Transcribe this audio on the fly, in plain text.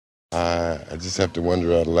I just have to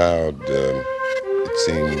wonder out loud. It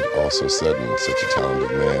seemed all so sudden, such a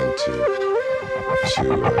talented man to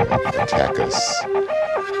attack us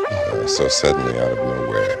so suddenly out of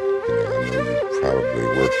nowhere. You know, I know you probably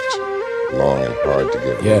worked long and hard to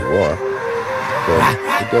get where you are, but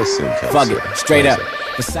it does seem kind of sudden. Fuck it, straight up.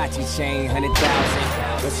 Versace chain,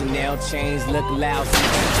 100,000. Your Chanel chains look lousy.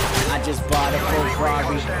 I just bought a full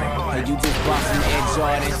Ferrari, and you just bought some Air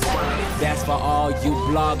Jordans. That's for all you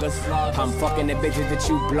bloggers. I'm fucking the bitches that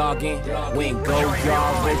you blogging. When go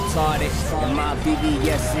y'all retarded, and my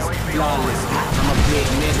BBS is flawless. I'm a big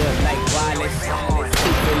nigga like Wallace.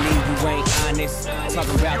 Truthfully, you ain't honest.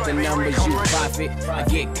 Talking about the numbers you profit. I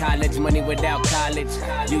get college money without college.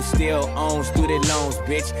 You still own student loans,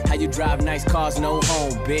 bitch. How you drive nice cars, no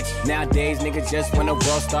home, bitch. Nowadays, niggas just wanna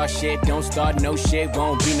world star shit. Don't start no shit,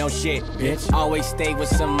 won't be no shit, bitch. Always stay with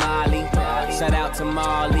Somali. Shout out to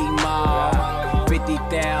Marley Marl. 50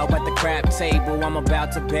 thou at the crap table, I'm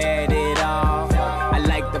about to bet it all. I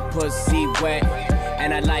like the pussy wet,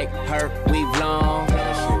 and I like her weave long.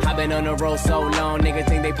 I've been on the road so long, niggas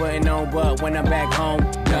think they putting on, but when I'm back home,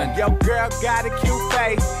 done. Yo, girl got a cute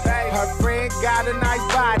face, her friend got a nice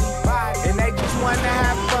body, and they just wanna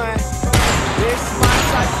have fun. This my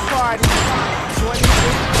type of party. 20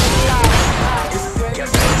 bitches in the lobby, it's 20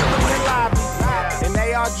 bitches in the lobby, and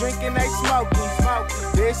they all drinking, they smoking.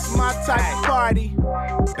 This my type of party.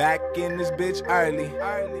 Back in this bitch early.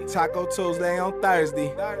 Taco Tuesday on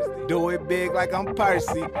Thursday. Do it big like I'm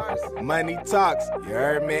Percy. Money talks, you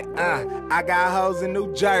heard me? I got hoes in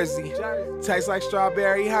New Jersey. Tastes like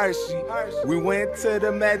strawberry Hershey. We went to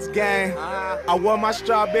the Mets game. I wore my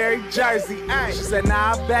strawberry jersey. She said,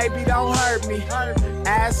 nah, baby, don't hurt me.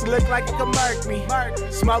 Ass look like it could murk me.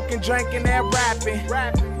 Smoking, drinking, and rapping.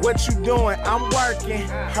 What you doing? I'm working.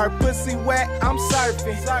 Her pussy wet, I'm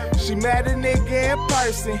surfing. She met a nigga in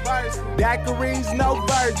person. Daiquiris, no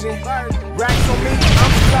virgin. Racks on me,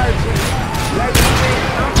 I'm splurging. Lady me,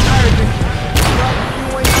 I'm urgent.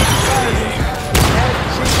 You ain't splurging.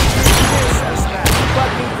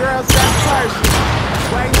 Fucking girls got Persian.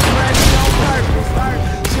 Waste money on purpose.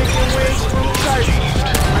 Chicken wings from Turkey.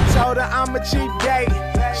 I told her I'm a cheap date.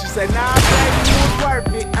 She said, nah, baby, you was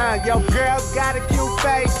worth it. Your girl got a cute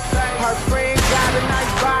face. Her friend got a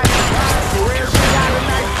nice body. For real, she got a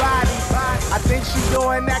nice body. I think she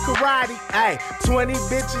doing that karate. Ay, 20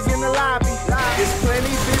 bitches in the lobby. There's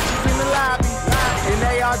plenty bitches in the lobby. And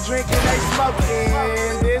they all drinking, they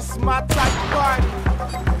smoking. This my type of party.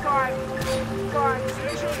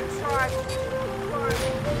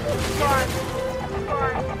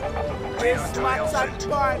 This my type of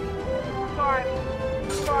party.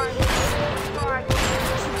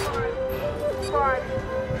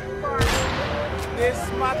 This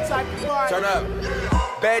my type of party. Turn up.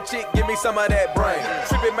 Bad chick, give me some of that brain.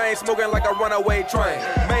 Trippin' man, smoking like a runaway train.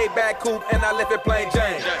 Made back coupe and I left it plain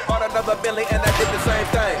Jane. Bought another Bentley and I did the same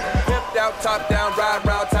thing. Pimped out, top down, ride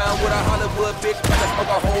round town with a Hollywood bitch and I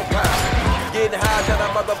smoke a whole pound. Getting high down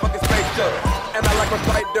a motherfucking space shuttle. And I like her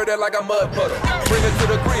tight dirty like a mud puddle. Bring her to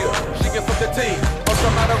the grill, she can flip the tea. Or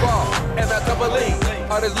some out of raw, and a cup of lean.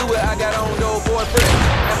 All this Louis I got on, no boyfriend.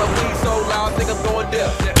 And my weed so loud, think I'm going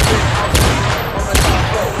deaf. Bitch, I'm sweet, on the top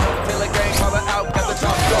floor. Taylor gang, mother out, got the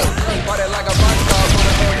top floor. Party like a